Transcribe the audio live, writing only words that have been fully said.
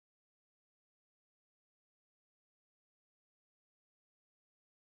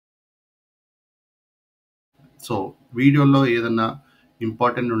So వీడియోలో ఏదన్నా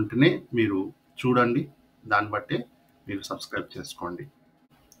important ఉంటేనే మీరు చూడండి, దాన్ని బట్టే మీరు సబ్స్క్రైబ్ చేసుకోండి.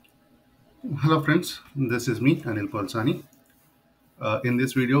 Hello friends, this is me Anil Polsani. In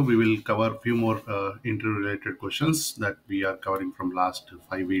this video we will cover few more interview related questions that we are covering from last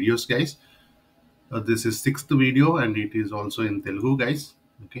 5 videos, guys. This is 6th video and it is also in Telugu, guys.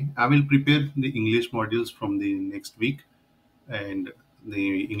 Okay, I will prepare the English modules from the next week and the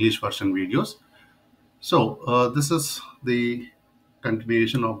English version videos. So this is the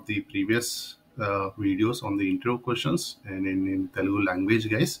continuation of the previous videos on the interview questions and in Telugu language,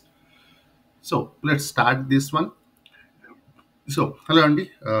 guys. So let's start this one. So hello అండి,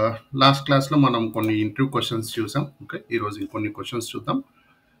 last క్లాస్లో మనం కొన్ని interview questions చూసాం. Okay, ఈరోజు ఇంకొన్ని questions చూద్దాం.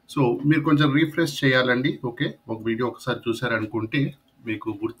 So మీరు కొంచెం రీఫ్రెష్ చేయాలండి. ఓకే, ఒక వీడియో ఒకసారి చూసారనుకుంటే మీకు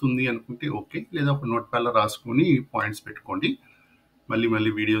గుర్తుంది అనుకుంటే ఓకే, లేదా ఒక నోట్ ప్యాడ్లో రాసుకొని పాయింట్స్ పెట్టుకోండి.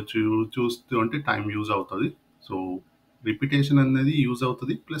 మళ్ళీ వీడియో చూస్తూ ఉంటే టైం యూజ్ అవుతుంది. సో రిపిటేషన్ అనేది యూజ్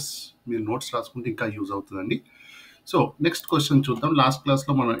అవుతుంది, ప్లస్ మీరు నోట్స్ రాసుకుంటే ఇంకా యూజ్ అవుతుందండి. సో నెక్స్ట్ క్వశ్చన్ చూద్దాం. లాస్ట్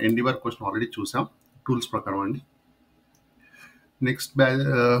క్లాస్లో మనం ఎండివర్ క్వశ్చన్ ఆల్రెడీ చూసాం టూల్స్ ప్రకారం అండి. నెక్స్ట్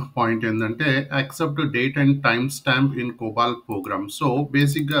పాయింట్ ఏంటంటే accept date and time stamp in COBOL programme. So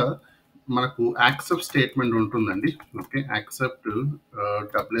బేసిక్గా మనకు యాక్సెప్ట్ స్టేట్మెంట్ ఉంటుందండి. ఓకే, యాక్సెప్ట్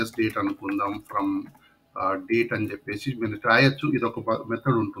డబ్ల్యూఎస్ డేట్ అనుకుందాం, ఫ్రమ్ డేట్ అని చెప్పేసి మీరు రాయొచ్చు. ఇది ఒక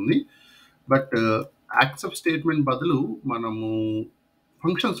మెథడ్ ఉంటుంది. బట్ యాక్సెప్ట్ స్టేట్మెంట్ బదులు మనము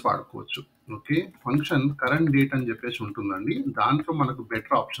ఫంక్షన్స్ వాడుకోవచ్చు. ఓకే, ఫంక్షన్ కరెంట్ డేట్ అని చెప్పేసి ఉంటుందండి. దాంట్లో మనకు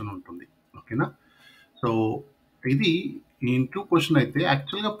బెటర్ ఆప్షన్ ఉంటుంది. ఓకేనా, సో ఇది ఇంటూ క్వశ్చన్ అయితే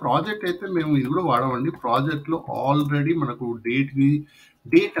యాక్చువల్గా ప్రాజెక్ట్ అయితే మేము ఇది కూడా వాడమండి. ప్రాజెక్ట్లో ఆల్రెడీ మనకు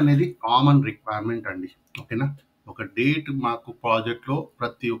డేట్ అనేది కామన్ రిక్వైర్మెంట్ అండి. ఓకేనా, ఒక డేట్ మాకు ప్రాజెక్ట్లో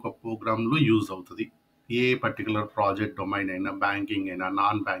ప్రతి ఒక్క ప్రోగ్రాంలో యూజ్ అవుతుంది. ఏ పర్టికులర్ ప్రాజెక్ట్ డొమైన్ అయినా, బ్యాంకింగ్ అయినా,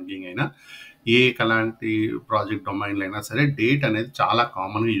 నాన్ బ్యాంకింగ్ అయినా, ఎలాంటి ప్రాజెక్ట్ డొమైన్లో అయినా సరే డేట్ అనేది చాలా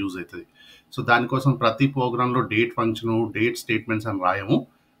కామన్గా యూజ్ అవుతుంది. సో దానికోసం ప్రతి ప్రోగ్రాంలో డేట్ ఫంక్షను, డేట్ స్టేట్మెంట్స్ అని రాయము,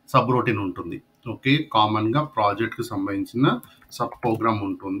 సబ్ రొటీన్ ఉంటుంది. ఓకే, కామన్గా ప్రాజెక్ట్కి సంబంధించిన సబ్ ప్రోగ్రామ్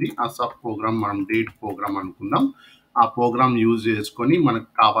ఉంటుంది. ఆ సబ్ ప్రోగ్రామ్ మనం డేట్ ప్రోగ్రామ్ అనుకుందాం. ఆ ప్రోగ్రామ్ యూజ్ చేసుకొని మనకు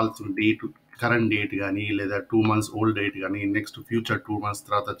కావాల్సిన డేట్, కరెంట్ డేట్ కానీ, లేదా 2 months ఓల్డ్ డేట్ కానీ, నెక్స్ట్ ఫ్యూచర్ 2 months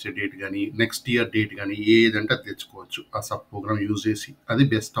తర్వాత వచ్చే డేట్ కానీ, నెక్స్ట్ ఇయర్ డేట్ కానీ, ఏదంటే అది తెచ్చుకోవచ్చు ఆ సబ్ ప్రోగ్రామ్ యూజ్ చేసి. అది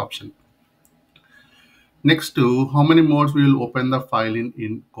best option. Next, how many modes will open the file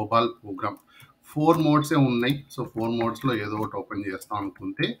in COBOL programme. 4 మోడ్సే ఉన్నాయి. సో 4 మోడ్స్లో ఏదో ఒకటి ఓపెన్ చేస్తాం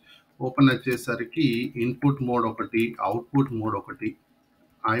అనుకుంటే, ఓపెన్ వచ్చేసరికి ఇన్పుట్ మోడ్ ఒకటి, అవుట్పుట్ మోడ్ ఒకటి,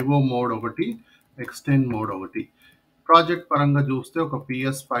 ఐఓ మోడ్ ఒకటి, ఎక్స్టెండ్ మోడ్ ఒకటి. ప్రాజెక్ట్ పరంగా చూస్తే ఒక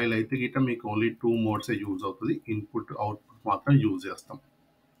పిఎస్ ఫైల్ అయితే గిట్ట మీకు ఓన్లీ 2 మోడ్సే యూజ్ అవుతుంది. ఇన్పుట్ అవుట్పుట్ మాత్రం యూజ్ చేస్తాం.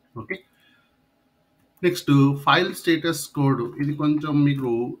 Okay, next file status code. ఇది కొంచెం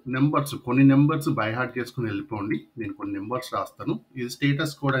మీకు నెంబర్స్, కొన్ని నెంబర్స్ బై హార్ట్ చేసుకుని వెళ్ళిపోండి. నేను కొన్ని నెంబర్స్ రాస్తాను. ఇది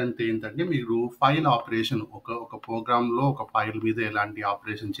స్టేటస్ కోడ్ అంటే ఏంటంటే మీరు ఫైల్ ఆపరేషన్, ఒక ప్రోగ్రాంలో ఒక ఫైల్ మీద ఎలాంటి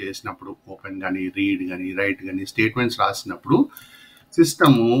ఆపరేషన్ చేసినప్పుడు, ఓపెన్ కానీ, రీడ్ కానీ, రైట్ కానీ, స్టేట్మెంట్స్ రాసినప్పుడు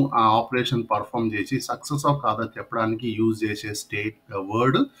సిస్టము ఆ ఆపరేషన్ పర్ఫామ్ చేసి సక్సెస్ ఆఫ్ కాదా చెప్పడానికి యూజ్ చేసే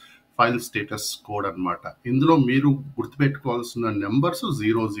వర్డ్ ఫైల్ స్టేటస్ కోడ్ అనమాట. ఇందులో మీరు గుర్తుపెట్టుకోవాల్సిన నెంబర్స్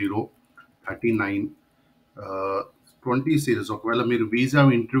 00, 39, 20 సిరీస్. ఒకవేళ మీరు వీసా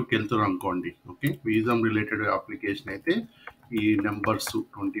ఇంటర్వ్యూకి వెళ్తున్నారు అనుకోండి, ఓకే, వీసా రిలేటెడ్ అప్లికేషన్ అయితే ఈ నెంబర్స్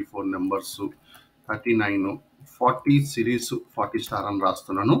 24 నెంబర్స్, 39, 40 సిరీస్, 40 స్టార్ అని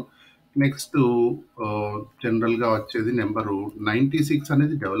రాస్తున్నాను. నెక్స్ట్ జనరల్గా వచ్చేది నెంబరు 96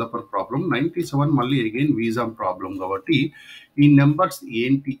 అనేది డెవలపర్ ప్రాబ్లం, 97 మళ్ళీ అగైన్ వీసా ప్రాబ్లం. కాబట్టి ఈ నెంబర్స్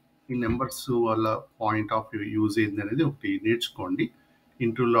ఏంటి, ఈ నెంబర్స్ వల్ల పాయింట్ ఆఫ్ యూజ్ ఏంటి అనేది ఒకటి నేర్చుకోండి.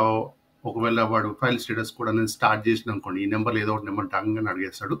 ఇంటర్వ్యూలో ఒకవేళ వాడు ఫైల్ స్టేటస్ కూడా నేను స్టార్ట్ చేసిన అనుకోండి, ఈ నెంబర్లో ఏదో ఒక నెంబర్ డంగా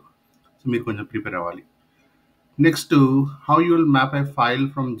అడిగేస్తాడు. సో మీరు కొంచెం ప్రిపేర్ అవ్వాలి. Next, how you will map A file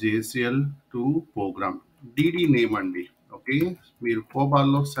from JCL to programme. DD name అండి. ఓకే, మీరు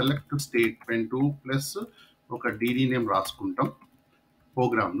COBOLలో సెలెక్ట్ స్టేట్మెంట్ ప్లస్ ఒక DD నేమ్ రాసుకుంటాం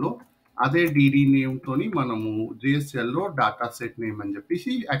ప్రోగ్రాంలో. అదే DD నేమ్తోని మనము JCLలో డాటా సెట్ నేమ్ అని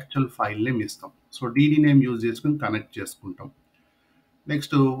చెప్పేసి యాక్చువల్ ఫైల్ నేమ్ ఇస్తాం. సో DD నేమ్ యూజ్ చేసుకుని కనెక్ట్ చేసుకుంటాం.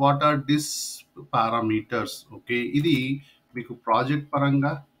 Next, what are this parameters. Okay, ఇది మీకు ప్రాజెక్ట్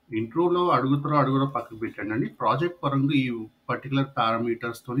పరంగా ఇంట్రోలో అడుగుతారో పక్కకు పెట్టండి. ప్రాజెక్ట్ పరంగా ఈ పర్టికులర్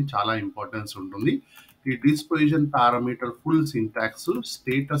పారామీటర్స్ తోని చాలా ఇంపార్టెన్స్ ఉంటుంది. ఈ disposition parameter full syntax,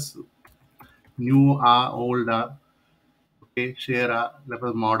 status new ఆ, ఓల్డా, ఓకే, షేరా,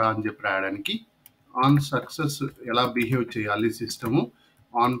 లేకపోతే మోడా అని చెప్పి రాయడానికి, ఆన్ సక్సెస్ ఎలా బిహేవ్ చేయాలి system,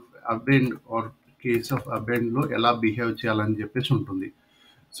 on అబెండ్ are case of అబెండ్లో ఎలా బిహేవ్ చేయాలని చెప్పేసి ఉంటుంది.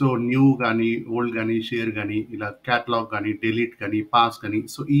 సో న్యూ కానీ, ఓల్డ్ కానీ, షేర్ కానీ, ఇలా క్యాటలాగ్ కానీ, డిలీట్ కానీ, పాస్ కానీ.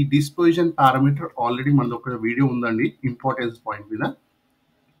 సో ఈ డిస్పోజిషన్ పారామీటర్ ఆల్రెడీ మనది ఒక వీడియో ఉందండి ఇంపార్టెన్స్ పాయింట్ మీద.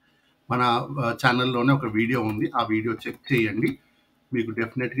 మన ఛానల్లోనే ఒక వీడియో ఉంది. ఆ వీడియో చెక్ చేయండి. మీకు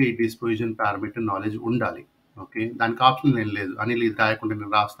డెఫినెట్గా ఈ డిస్పోజిషన్ పారామీటర్ నాలెడ్జ్ ఉండాలి. ఓకే, దానికి ఆప్షన్ ఏం లేదు. అనిల్ ఇది రాయకుండా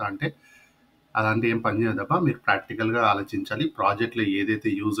నేను రాస్తా అంటే అదంతా ఏం పని చేయదు తప్ప మీరు ప్రాక్టికల్గా ఆలోచించాలి. ప్రాజెక్ట్లో ఏదైతే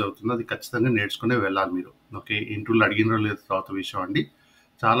యూజ్ అవుతుందో అది ఖచ్చితంగా నేర్చుకునే వెళ్ళాలి మీరు. ఓకే, ఇంటర్వ్యూలు అడిగినో లేదు తర్వాత విషయం అండి.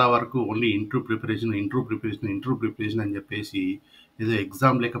 చాలా వరకు ఓన్లీ ఇంటర్వ్యూ ప్రిపరేషన్ అని చెప్పేసి ఏదో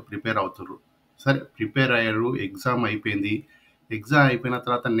ఎగ్జామ్ లేక ప్రిపేర్ అవుతుర్రు. సరే, ప్రిపేర్ అయ్యారు, ఎగ్జామ్ అయిపోయింది. ఎగ్జామ్ అయిపోయిన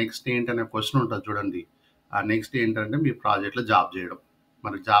తర్వాత నెక్స్ట్ ఏంటనే క్వశ్చన్ ఉంటుంది చూడండి. ఆ నెక్స్ట్ ఏంటంటే మీ ప్రాజెక్ట్లో జాబ్ చేయడం.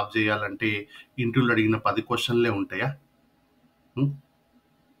 మరి జాబ్ చేయాలంటే ఇంటర్వ్యూలు అడిగిన 10 క్వశ్చన్లే ఉంటాయా?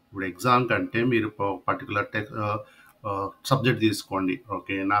 ఇప్పుడు ఎగ్జామ్ కంటే మీరు పర్టికులర్ సబ్జెక్ట్ తీసుకోండి.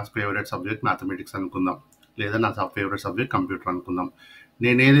 ఓకే, నా ఫేవరెట్ సబ్జెక్ట్ మ్యాథమెటిక్స్ అనుకుందాం, లేదా నా ఫేవరెట్ సబ్జెక్ట్ కంప్యూటర్ అనుకుందాం.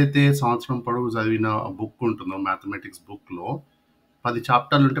 నేను ఏదైతే సంవత్సరం పొడవు చదివిన బుక్ ఉంటుందో మ్యాథమెటిక్స్ బుక్లో 10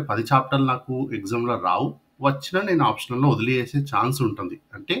 చాప్టర్లు ఉంటే 10 చాప్టర్లు నాకు ఎగ్జామ్లో రావు. వచ్చినా నేను ఆప్షనల్లో వదిలేసే ఛాన్స్ ఉంటుంది.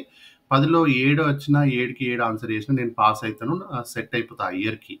 అంటే 10లో 7 వచ్చినా 7కి 7 ఆన్సర్ చేసినా నేను పాస్ అవుతాను, సెట్ అయిపోతా ఆ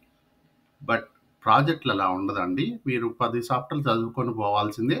ఇయర్కి. బట్ ప్రాజెక్టులు అలా ఉండదండి. మీరు 10 చాప్టర్లు చదువుకొని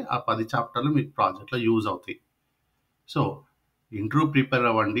పోవాల్సిందే. ఆ 10 చాప్టర్లు మీకు ప్రాజెక్ట్లో యూజ్ అవుతాయి. సో ఇంటర్వ్యూ ప్రిపేర్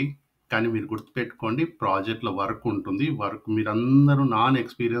అవ్వండి, కానీ మీరు గుర్తుపెట్టుకోండి ప్రాజెక్ట్లో వర్క్ ఉంటుంది. వర్క్ మీరందరూ నాన్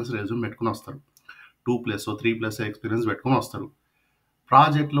ఎక్స్పీరియన్స్ రెజ్యూమ్ పెట్టుకుని వస్తారు. 2+ 3+ ఎక్స్పీరియన్స్ పెట్టుకుని వస్తారు.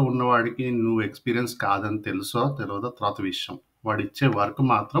 ప్రాజెక్ట్లో ఉన్నవాడికి నువ్వు ఎక్స్పీరియన్స్ కాదని తెలుసో తెలియదో తర్వాత విషయం. వాడు ఇచ్చే వర్క్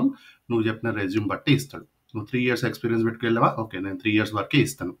మాత్రం నువ్వు చెప్పిన రెజ్యూమ్ బట్టి ఇస్తాడు. నువ్వు 3 years ఎక్స్పీరియన్స్ పెట్టుకెళ్ళావా, ఓకే నేను 3 years వరకే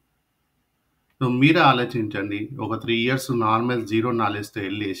ఇస్తాను. సో మీరే ఆలోచించండి. ఒక 3 years నార్మల్ జీరో నాలెడ్జ్తో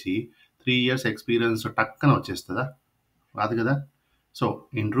వెళ్ళేసి 3 years ఎక్స్పీరియన్స్ టక్కన వచ్చేస్తుందా? రాదు కదా. సో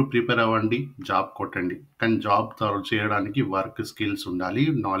ఇంటర్వ్యూ ప్రిపేర్ అవ్వండి, జాబ్ కొట్టండి. కానీ జాబ్ చేయడానికి వర్క్ స్కిల్స్ ఉండాలి,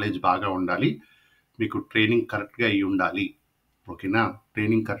 నాలెడ్జ్ బాగా ఉండాలి, మీకు ట్రైనింగ్ కరెక్ట్గా అయ్యి ఉండాలి. ఓకేనా,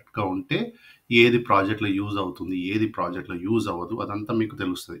 ట్రైనింగ్ కరెక్ట్గా ఉంటే ఏది ప్రాజెక్ట్లో యూజ్ అవుతుంది, ఏది ప్రాజెక్ట్లో యూజ్ అవ్వదు, అదంతా మీకు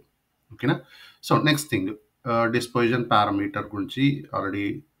తెలుస్తుంది. ఓకేనా. So next thing, disposition parameter గురించి ఆల్రెడీ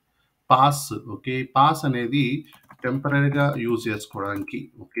పాస్. ఓకే, పాస్ అనేది టెంపరీగా యూజ్ చేసుకోవడానికి.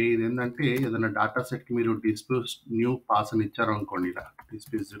 ఓకే, ఇది ఏంటంటే ఏదైనా డేటా సెట్కి మీరు డిస్పోజ్ న్యూ పాస్ అని ఇచ్చారనుకోండి, ఇలా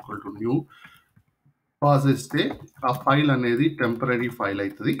dispose equal to new pass ఇస్తే ఆ ఫైల్ అనేది టెంపరీ ఫైల్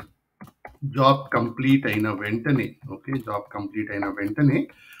అవుతుంది. జాబ్ కంప్లీట్ అయిన వెంటనే, ఓకే, జాబ్ కంప్లీట్ అయిన వెంటనే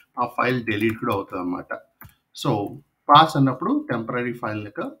ఆ ఫైల్ డిలీట్ కూడా అవుతుంది అన్నమాట. సో పాస్ అన్నప్పుడు టెంపరీ ఫైల్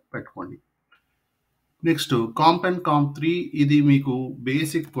లెక్క పెట్టుకోండి. నెక్స్ట్ కాంప్ అండ్ కాంప్ 3, ఇది మీకు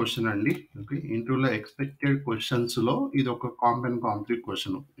బేసిక్ క్వశ్చన్ అండి. ఓకే, ఇంటర్వ్యూలో ఎక్స్పెక్టెడ్ క్వశ్చన్స్లో ఇది ఒక కాంప్ అండ్ కాంప్ 3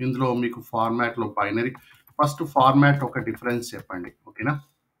 క్వశ్చన్. ఇందులో మీకు ఫార్మాట్లో బైనరీ, ఫస్ట్ ఫార్మాట్ ఒక డిఫరెన్స్ చెప్పండి. ఓకేనా,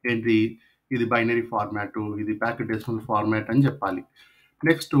 ఏంటి ఇది బైనరీ ఫార్మాట్, ఇది ప్యాకెట్ డెసిమల్ ఫార్మాట్ అని చెప్పాలి.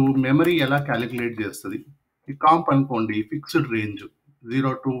 నెక్స్ట్ మెమరీ ఎలా క్యాలిక్యులేట్ చేస్తుంది. ఈ కాంప్ అనుకోండి ఫిక్స్డ్ రేంజ్ 0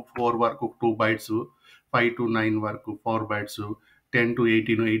 to 4 వరకు 2 bytes, 5 to 9 వరకు 4 bytes, 10 to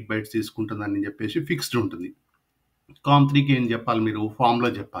 18 8 bytes తీసుకుంటుందని చెప్పేసి ఫిక్స్డ్ ఉంటుంది. కాంప్ 3కి ఏం చెప్పాలి, మీరు ఫామ్లో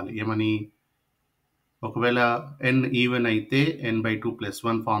చెప్పాలి. ఏమని, ఒకవేళ ఎన్ ఈవెన్ అయితే n/2 +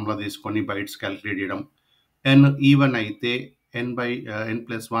 1 ఫార్ములా తీసుకొని బైట్స్ క్యాలిక్యులేట్ చేయడం. ఎన్ ఈవెన్ అయితే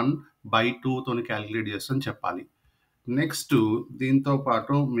n+1/2తో క్యాలిక్యులేట్ చేస్తామని చెప్పాలి. నెక్స్ట్ దీంతో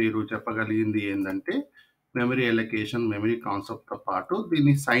పాటు మీరు చెప్పగలిగింది ఏంటంటే మెమరీ ఎలొకేషన్, మెమరీ కాన్సెప్ట్తో పాటు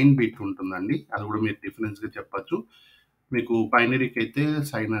దీన్ని సైన్ బిట్ ఉంటుందండి. అది కూడా మీరు డిఫరెన్స్గా చెప్పచ్చు. మీకు బైనరీకి అయితే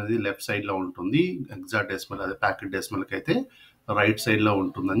సైన్ అనేది లెఫ్ట్ సైడ్లో ఉంటుంది, ఎగ్జాక్ట్ డెసిమల్ అదే ప్యాకెట్ డెసిమల్కి అయితే రైట్ సైడ్లో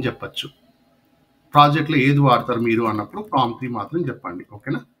ఉంటుందని చెప్పచ్చు. ప్రాజెక్ట్లో ఏది వాడతారు మీరు అన్నప్పుడు కాంప్ 3 మాత్రం చెప్పండి.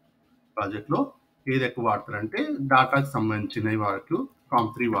 ఓకేనా, ప్రాజెక్ట్లో ఏది ఎక్కువ వాడతారంటే డాటాకి సంబంధించిన వరకు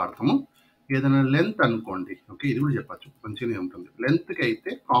కాంప్ 3 వాడతాము. ఏదైనా లెంత్ అనుకోండి, ఓకే, ఇది కూడా చెప్పచ్చు, మంచిగానే ఉంటుంది. లెంత్కి అయితే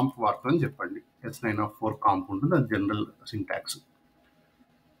కాంప్ వాడతామని చెప్పండి. S9/4 కాంప్ ఉంటుంది, అది general syntax.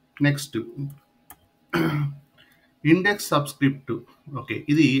 Next index subscript. Okay,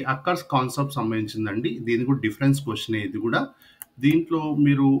 ఇది అక్కర్స్ కాన్సెప్ట్ సంబంధించిందండి. దీని కూడా డిఫరెన్స్ క్వశ్చన్. ఇది కూడా దీంట్లో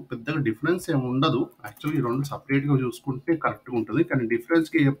మీరు పెద్దగా డిఫరెన్స్ ఏమి ఉండదు. యాక్చువల్లీ ఈ రెండు సపరేట్గా చూసుకుంటే కరెక్ట్గా ఉంటుంది. కానీ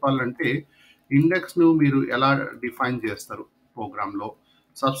డిఫరెన్స్కి చెప్పాలంటే ఇండెక్స్ను మీరు ఎలా డిఫైన్ చేస్తారు ప్రోగ్రాంలో,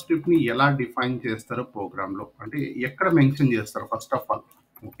 సబ్స్క్రిప్ట్ని ఎలా డిఫైన్ చేస్తారో ప్రోగ్రాంలో, అంటే ఎక్కడ మెన్షన్ చేస్తారు ఫస్ట్ ఆఫ్ ఆల్.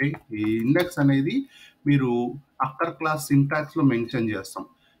 ఓకే, ఈ ఇండెక్స్ అనేది మీరు అక్కర్ క్లాస్ సింటాక్స్లో మెన్షన్ చేస్తాం.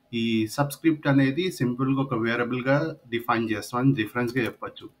 ఈ సబ్స్క్రిప్ట్ అనేది సింపుల్గా ఒక వేరియబుల్గా డిఫైన్ చేస్తాం అని డిఫరెన్స్గా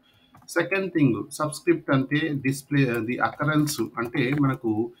చెప్పచ్చు. సెకండ్ థింగ్, సబ్స్క్రిప్ట్ అంటే డిస్ప్లే ది అకరెన్స్. అంటే మనకు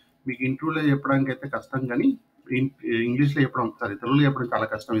మీకు ఇంటర్వ్యూలో చెప్పడానికి అయితే కష్టం, కానీ ఇంగ్లీష్లో చెప్పడం, తెలుగులో చెప్పడం చాలా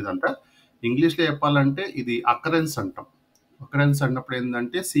కష్టం. ఇదంతా ఇంగ్లీష్లో చెప్పాలంటే ఇది అకరెన్స్ అంటాం. అకరెన్స్ అన్నప్పుడు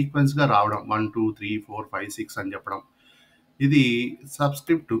ఏంటంటే సీక్వెన్స్గా రావడం, 1 2 3 4 5 6 అని చెప్పడం. ఇది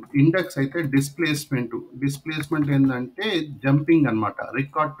సబ్స్క్రిప్ట్. ఇండెక్స్ అయితే డిస్ప్లేస్మెంట్ ఏంటంటే జంపింగ్ అన్నమాట.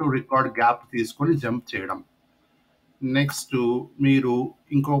 రికార్డ్ టు రికార్డ్ గ్యాప్ తీసుకొని జంప్ చేయడం. నెక్స్ట్ మీరు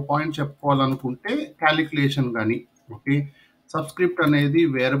ఇంకో పాయింట్ చెప్పుకోవాలనుకుంటే క్యాలిక్యులేషన్ కానీ. ఓకే, సబ్స్క్రిప్ట్ అనేది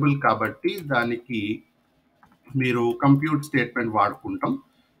వేరియబుల్ కాబట్టి దానికి మీరు కంప్యూట్ స్టేట్మెంట్ వాడుకుంటాం.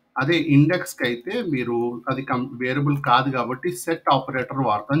 అదే ఇండెక్స్కి అయితే మీరు అది వేరియబుల్ కాదు కాబట్టి సెట్ ఆపరేటర్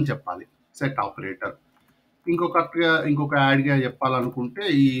వాడతాం చెప్పాలి. Set operator. ఇంకొక యాడ్గా చెప్పాలనుకుంటే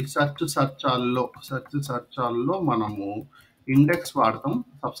ఈ సర్చ్ ఆల్లో మనము ఇండెక్స్ వాడతాం,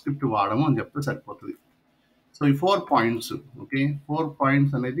 సబ్స్క్రిప్ట్ వాడము అని చెప్తే సరిపోతుంది. సో ఈ 4 పాయింట్స్. ఓకే, 4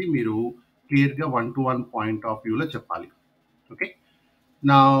 పాయింట్స్ అనేది మీరు క్లియర్గా 1-to-1 పాయింట్ ఆఫ్ వ్యూలో చెప్పాలి. ఓకే,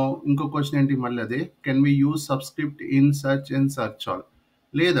 నా ఇంకో క్వశ్చన్ ఏంటి మళ్ళీ అదే, can we use subscript in search and search all?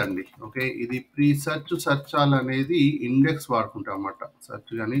 లేదండి. ఓకే, ఇది ప్రీ సర్చ్ ఆల్ అనేది ఇండెక్స్ వాడుకుంటాం అన్నమాట.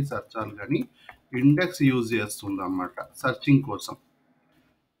 సర్చ్ కానీ సర్చ్ ఆల్ కానీ ఇండెక్స్ యూజ్ చేస్తుంది అన్నమాట సర్చింగ్ కోసం.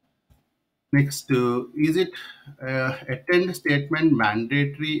 Next, is it attend statement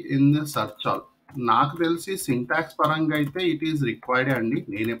mandatory in search all? నాకు తెలిసి సింటాక్స్ పరంగా అయితే ఇట్ ఈస్ రిక్వైర్డ్ అండి.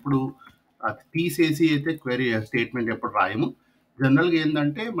 నేను ఎప్పుడు అది తీసేసి అయితే క్వెరీ స్టేట్మెంట్ ఎప్పుడు రాయము. జనరల్గా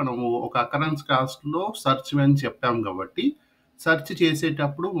ఏంటంటే మనము ఒక అకరెన్స్ కాస్ట్లో సర్చ్ అని చెప్పాం కాబట్టి సెర్చ్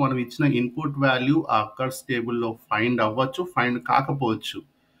చేసేటప్పుడు మనం ఇచ్చిన ఇన్పుట్ వాల్యూ ఆ అకర్స్ టేబుల్లో ఫైండ్ అవ్వచ్చు, ఫైండ్ కాకపోవచ్చు.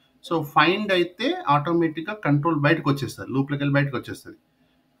 సో ఫైండ్ అయితే ఆటోమేటిక్గా కంట్రోల్ బయటకు వచ్చేస్తుంది, లూప్లోకి వెళ్ళి బయటకు వచ్చేస్తుంది.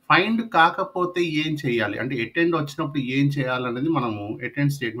 ఫైండ్ కాకపోతే ఏం చేయాలి అంటే అటెండ్ వచ్చినప్పుడు ఏం చేయాలనేది మనము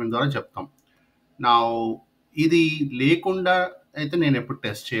అటెండ్ స్టేట్మెంట్ ద్వారా చెప్తాం. నా ఇది లేకుండా అయితే నేను ఎప్పుడు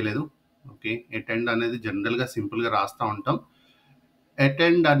టెస్ట్ చేయలేదు. ఓకే, అటెండ్ అనేది జనరల్గా సింపుల్గా రాస్తూ ఉంటాం.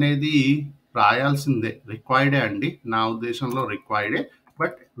 అటెండ్ అనేది రాయాల్సిందే, రిక్వైర్డే అండి. నా ఉద్దేశంలో రిక్వైర్డే,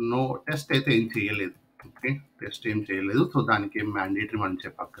 బట్ నో టెస్ట్ అయితే ఏం చేయలేదు. ఓకే, టెస్ట్ ఏం చేయలేదు, సో దానికి ఏం మ్యాండేటరీ మనం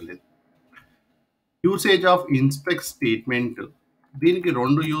చెప్పక్కర్లేదు. Usage of inspect statement. దీనికి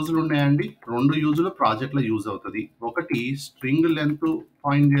 2 యూజులు ఉన్నాయండి. 2 యూజులు ప్రాజెక్ట్లో యూజ్ అవుతుంది. ఒకటి స్ట్రింగ్ లెంత్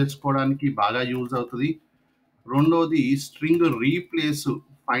ఫైండ్ చేసుకోవడానికి బాగా యూజ్ అవుతుంది. రెండోది string replace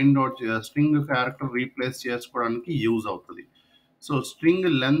find out, string character replace చేసుకోవడానికి యూజ్ అవుతుంది. సో స్ట్రింగ్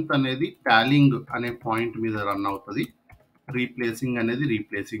లెంత్ అనేది టాలింగ్ అనే పాయింట్ మీద రన్ అవుతుంది. రీప్లేసింగ్ అనేది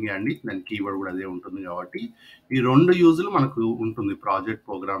రీప్లేసింగ్ అండి, దాని కీవర్డ్ కూడా అదే ఉంటుంది. కాబట్టి ఈ 2 యూజులు మనకు ఉంటుంది ప్రాజెక్ట్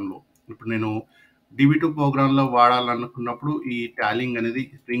ప్రోగ్రాంలో. ఇప్పుడు నేను DB2 ప్రోగ్రాంలో వాడాలనుకున్నప్పుడు ఈ టాలింగ్ అనేది,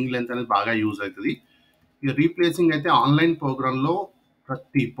 స్ట్రింగ్ లెంత్ అనేది బాగా యూజ్ అవుతుంది. ఈ రీప్లేసింగ్ అయితే ఆన్లైన్ ప్రోగ్రాంలో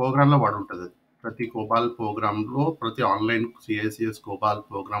ప్రతి ప్రోగ్రాంలో వాడు ఉంటుంది. ప్రతి కోబాల్ ప్రోగ్రాంలో, ప్రతి ఆన్లైన్ CICS కోబాల్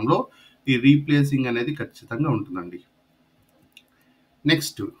ప్రోగ్రాంలో ఈ రీప్లేసింగ్ అనేది ఖచ్చితంగా ఉంటుందండి.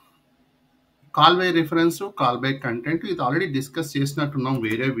 Next, call by reference, call by content. ఇది ఆల్రెడీ డిస్కస్ చేసినట్టున్నాం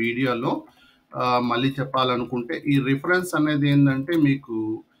వేరే వీడియోలో. మళ్ళీ చెప్పాలనుకుంటే ఈ రిఫరెన్స్ అనేది ఏంటంటే మీకు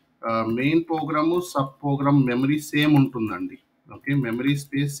main programme, sub program memory same ఉంటుందండి. ఓకే, మెమరీ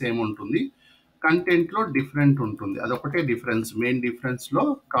స్పేస్ సేమ్ ఉంటుంది, కంటెంట్లో డిఫరెంట్ ఉంటుంది. అదొకటే difference. Main డిఫరెన్స్లో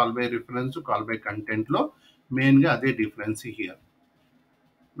call by reference, call by కంటెంట్లో మెయిన్గా అదే డిఫరెన్స్ హియర్.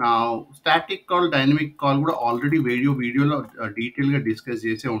 నా స్టాటిక్ కాల్, డైనమిక్ కాల్ కూడా ఆల్రెడీ వీడియోలో డీటెయిల్గా డిస్కస్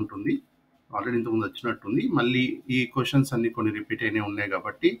చేసే ఉంటుంది. ఆల్రెడీ ఇంతకుముందు వచ్చినట్టుంది. మళ్ళీ ఈ క్వశ్చన్స్ అన్ని కొన్ని రిపీట్ అయినా ఉన్నాయి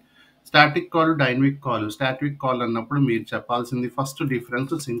కాబట్టి static call, dynamic call. Static call అన్నప్పుడు మీరు చెప్పాల్సింది ఫస్ట్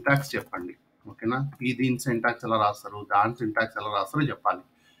డిఫరెన్స్ సింటాక్స్ చెప్పండి. ఓకేనా, దీని సింటాక్స్ ఎలా రాస్తారు, దాని సింటాక్స్ ఎలా రాస్తారో చెప్పాలి.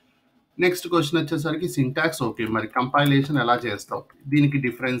 నెక్స్ట్ క్వశ్చన్ వచ్చేసరికి సింటాక్స్ ఓకే, మరి కంపైలేషన్ ఎలా చేస్తావు, దీనికి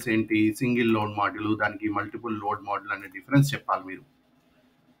డిఫరెన్స్ ఏంటి, సింగిల్ లోడ్ మాడ్యూల్, దానికి మల్టిపుల్ లోడ్ మాడ్యూల్ అనే డిఫరెన్స్ చెప్పాలి మీరు.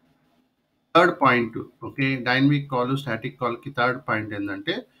 Third point, okay, dynamic call, static కాల్కి third point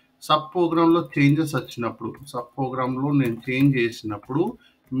ఏంటంటే సబ్ ప్రోగ్రాంలో చేంజెస్ వచ్చినప్పుడు, సబ్ ప్రోగ్రాంలో నేను చేంజ్ చేసినప్పుడు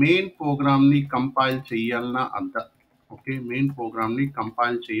మెయిన్ ప్రోగ్రామ్ని కంపైల్ చేయాలన్నా వద్దా. ఓకే, మెయిన్ ప్రోగ్రామ్ని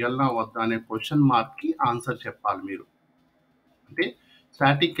కంపైల్ చేయాలన్నా వద్దా అనే క్వశ్చన్ మార్క్కి ఆన్సర్ చెప్పాలి మీరు. అంటే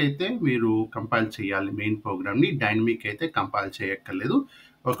స్టాటిక్ అయితే మీరు కంపైల్ చేయాలి మెయిన్ ప్రోగ్రామ్ని, డైనమిక్ అయితే కంపైల్ చేయక్కర్లేదు.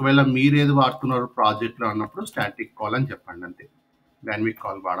 ఒకవేళ మీరు ఏది వాడుతున్నారు ప్రాజెక్ట్లో అన్నప్పుడు స్టాటిక్ కాల్ అని చెప్పండి అంతే. డైనమిక్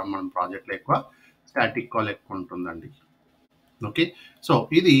కాల్ వాడడం మనం ప్రాజెక్ట్లో ఎక్కువ, స్టాటిక్ కాల్ ఎక్కువ ఉంటుందండి. ఓకే, సో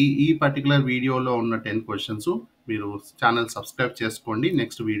ఇది ఈ పర్టికులర్ వీడియోలో ఉన్న 10 క్వశ్చన్స్. మీరు ఛానల్ సబ్స్క్రైబ్ చేసుకోండి.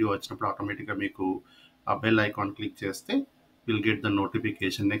 నెక్స్ట్ వీడియో వచ్చినప్పుడు ఆటోమేటిక్గా మీకు ఆ బెల్ ఐకాన్ క్లిక్ చేస్తే will get the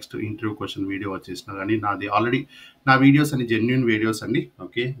notification. Next interview question video వచ్చేసినా కానీ నాది ఆల్రెడీ, నా వీడియోస్ అన్ని జెన్యున్ వీడియోస్ అండి.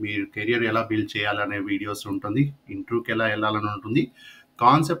 ఓకే, మీరు కెరియర్ ఎలా బిల్డ్ చేయాలనే వీడియోస్ ఉంటుంది, ఇంటర్వ్యూకి ఎలా వెళ్ళాలని ఉంటుంది,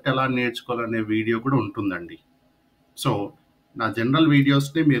 కాన్సెప్ట్ ఎలా నేర్చుకోవాలనే వీడియో కూడా ఉంటుందండి. సో నా జనరల్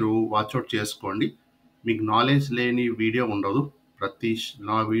వీడియోస్ని మీరు వాచ్అవుట్ చేసుకోండి. మీకు నాలెడ్జ్ లేని వీడియో ఉండదు.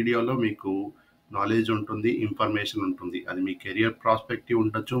 నా వీడియోలో మీకు నాలెడ్జ్ ఉంటుంది, ఇన్ఫర్మేషన్ ఉంటుంది. అది మీ కెరియర్ ప్రాస్పెక్టివ్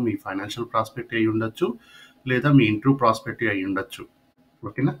ఉండొచ్చు, మీ ఫైనాన్షియల్ ప్రాస్పెక్టివ్ అయి ఉండొచ్చు, లేదా మీ ఇంటర్వ్యూ ప్రాస్పెక్టివ్ అయి ఉండొచ్చు.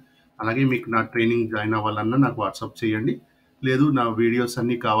 ఓకేనా, అలాగే మీకు నా ట్రైనింగ్ జాయిన్ అవ్వాలన్నా నాకు వాట్సాప్ చేయండి. లేదు నా వీడియోస్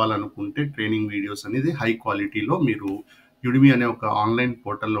అన్నీ కావాలనుకుంటే ట్రైనింగ్ వీడియోస్ అనేది హై క్వాలిటీలో మీరు యుడిమి అనే ఒక ఆన్లైన్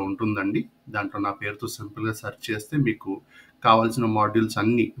పోర్టల్లో ఉంటుందండి. దాంట్లో నా పేరుతో సింపుల్గా సెర్చ్ చేస్తే మీకు కావాల్సిన మాడ్యూల్స్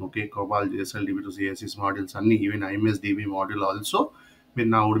అన్నీ, okay, కోబాల్, GSL, dB to CSS modules అన్నీ, ఈవెన్ IMS-DB మాడ్యూల్ ఆల్సో మీరు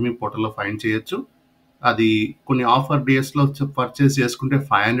నా ఉడిమి పోర్టల్లో ఫైండ్ చేయొచ్చు. అది కొన్ని ఆఫర్ డేస్లో పర్చేస్ చేసుకుంటే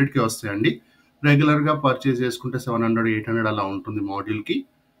 500కి వస్తాయండి. రెగ్యులర్గా పర్చేస్ చేసుకుంటే 700, 800 అలా ఉంటుంది మాడ్యూల్కి.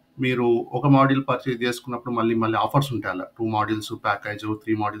 మీరు ఒక మాడ్యూల్ పర్చేస్ చేసుకున్నప్పుడు మళ్ళీ ఆఫర్స్ ఉంటాయి. అలా 2 మాడ్యూల్స్ ప్యాకేజ్,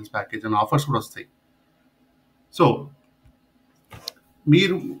 3 మాడ్యూల్స్ ప్యాకేజ్ అని ఆఫర్స్ కూడా వస్తాయి. సో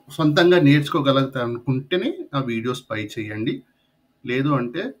మీరు సొంతంగా నేర్చుకోగలుగుతారు అనుకుంటేనే ఆ వీడియోస్ పై చేయండి. లేదు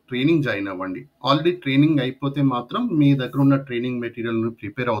అంటే ట్రైనింగ్ జాయిన్ అవ్వండి. ఆల్రెడీ ట్రైనింగ్ అయిపోతే మాత్రం మీ దగ్గర ఉన్న ట్రైనింగ్ మెటీరియల్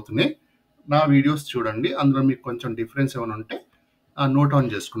ప్రిపేర్ అవుతున్నాయి నా వీడియోస్ చూడండి. అందులో మీకు కొంచెం డిఫరెన్స్ ఏమైనా ఉంటే నోట్ ఆన్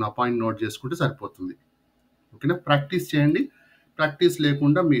చేసుకుని ఆ పాయింట్ నోట్ చేసుకుంటే సరిపోతుంది. ఓకేనా? ప్రాక్టీస్ చేయండి. ప్రాక్టీస్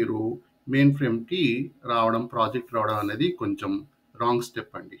లేకుండా మీరు మెయిన్ ఫ్రేమ్కి రావడం, ప్రాజెక్ట్ రావడం అనేది కొంచెం రాంగ్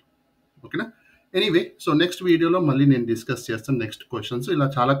స్టెప్ అండి. ఓకేనా? ఎనీవే, సో నెక్స్ట్ వీడియోలో మళ్ళీ నేను డిస్కస్ చేస్తాను నెక్స్ట్ క్వశ్చన్స్. ఇలా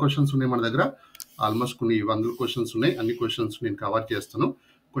చాలా క్వశ్చన్స్ ఉన్నాయి మన దగ్గర, ఆల్మోస్ట్ కొన్ని 100 క్వశ్చన్స్ ఉన్నాయి. అన్ని క్వశ్చన్స్ నేను కవర్ చేస్తాను.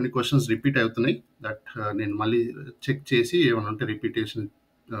 కొన్ని క్వశ్చన్స్ రిపీట్ అవుతున్నాయి, దట్ నేను మళ్ళీ చెక్ చేసి ఏమైనా ఉంటే రిపీటేషన్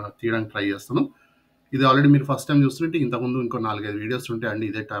తీయడానికి ట్రై చేస్తాను. ఇది ఆల్రెడీ మీరు ఫస్ట్ టైం చూస్తుంటే ఇంతకుముందు ఇంకో 4-5 వీడియోస్ ఉంటాయండి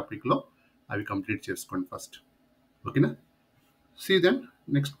ఇదే టాపిక్లో, అవి కంప్లీట్ చేసుకోండి ఫస్ట్. ఓకేనా? See then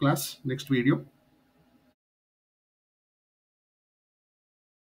next class, next video.